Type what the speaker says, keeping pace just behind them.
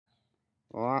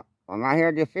Well, I'm out here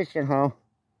at the fishing hole,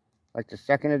 like the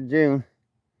 2nd of June.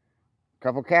 A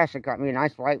couple casts that got me a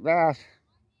nice white bass.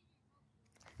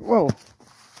 Whoa!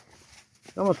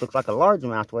 It almost looks like a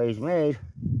largemouth the way he's made.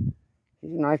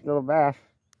 He's a nice little bass.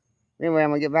 Anyway,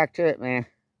 I'm gonna get back to it, man.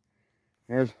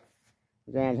 There's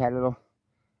Dan's had a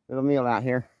little meal out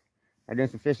here. I did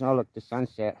some fishing. Oh, look, the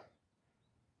sunset.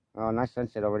 Oh, nice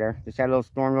sunset over there. Just had a little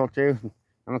storm roll too. I'm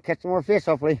gonna catch some more fish,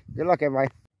 hopefully. Good luck,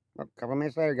 everybody. Well, a couple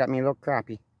minutes later, got me a little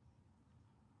crappie.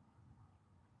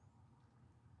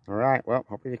 All right, well,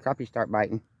 hopefully the crappie start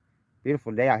biting.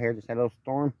 Beautiful day out here. Just had a little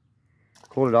storm.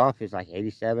 Cooled it off. It's like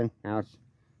 87. Now it's,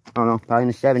 I don't know, probably in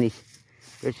the 70s.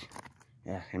 Which,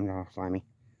 yeah, I'm all slimy.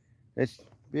 It's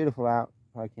beautiful out.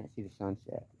 Probably can't see the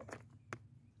sunset.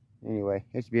 Anyway,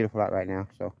 it's beautiful out right now.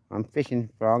 So I'm fishing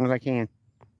for as long as I can.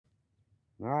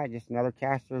 All right, just another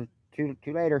cast or two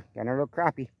later. Got another little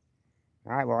crappie.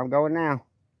 All right, well, I'm going now.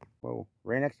 Whoa,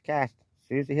 right next cast. As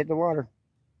soon as they hit the water.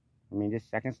 I mean, just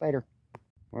seconds later.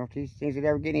 Well, if these things would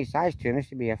ever get any size to them, this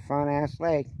should be a fun-ass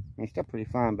lake. I mean, still pretty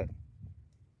fun, but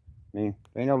I mean,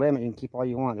 there ain't no limit. You can keep all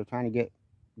you want. They're trying to get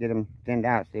them thinned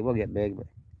out, so they will get big, but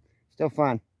still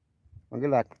fun. Well, good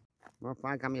luck. Well,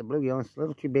 finally got me a bluegill. It's a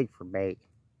little too big for bait.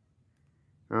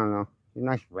 I don't know. It's a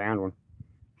nice round one.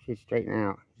 Should straighten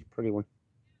out. It's a pretty one.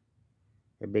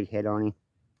 A big head on him.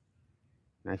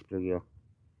 Nice bluegill.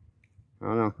 I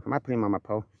don't know. I might put him on my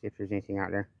pole. See if there's anything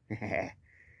out there.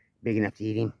 Big enough to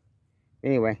eat him.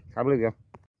 Anyway, caught a bluegill.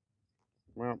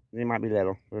 Well, they might be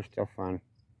little. They're still fun.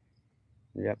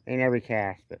 Yep, ain't every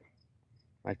cast, but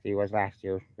like they was last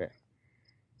year. But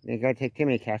you ain't gotta take too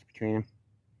many casts between them.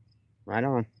 Right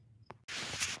on.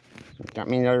 Got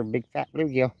me another big fat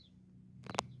bluegill.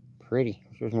 Pretty.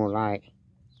 This was more light.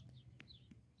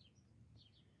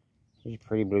 This is a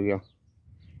pretty bluegill.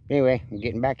 Anyway, I'm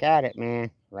getting back at it, man.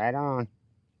 Right on.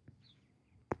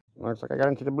 Looks like I got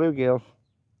into the bluegills.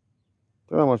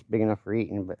 They're almost big enough for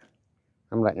eating, but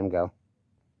I'm letting them go.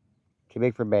 Too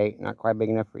big for bait, not quite big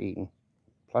enough for eating.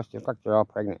 Plus, they look like they're all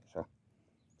pregnant, so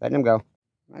letting them go.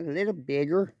 A little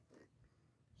bigger.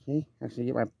 See, I actually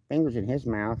get my fingers in his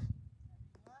mouth.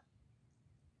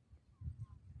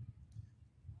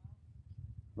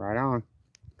 Right on.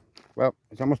 Well,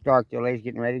 it's almost dark. The old lady's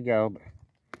getting ready to go, but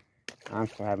I'm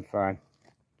still having fun.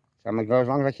 So I'm gonna go as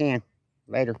long as I can.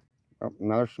 Later. Oh,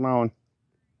 another small one.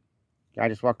 Guy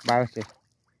just walked by with a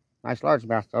nice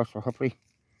largemouth though, so hopefully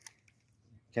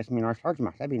catch me a nice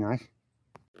largemouth. That'd be nice.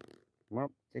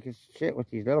 Well, thick as shit with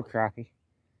these little crappie.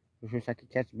 I wish I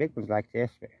could catch big ones like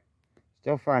this, but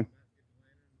still fun.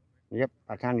 Yep,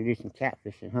 about time to do some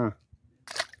catfishing, huh?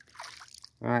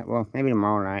 Alright, well, maybe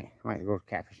tomorrow night. I might go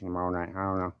catfishing tomorrow night. I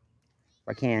don't know. If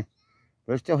I can.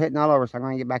 But it's still hitting all over, so I'm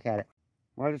going to get back at it.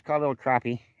 Well, I just caught a little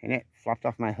crappie, and it flopped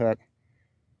off my hook.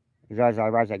 As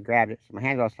I grabbed it, so my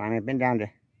hand's all slimy. I've been down to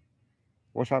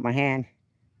wash out my hand.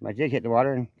 My jig hit the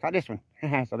water and caught this one.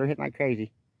 So they're hitting like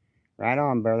crazy. Right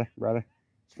on, brother.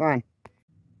 It's fun.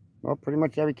 Well, pretty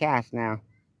much every cast now.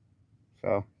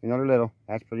 So, you know they're little.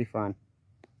 That's pretty fun.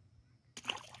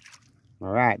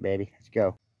 Alright, baby. Let's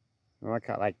go. Well, I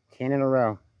caught like 10 in a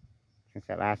row since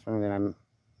that last one. Then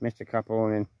I missed a couple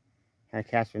and then had a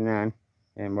cast for none.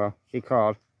 And, well, she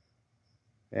called.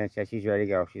 And said she's ready to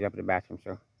go. She's up at the bathroom,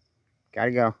 so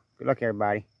gotta go. Good luck,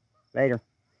 everybody. Later.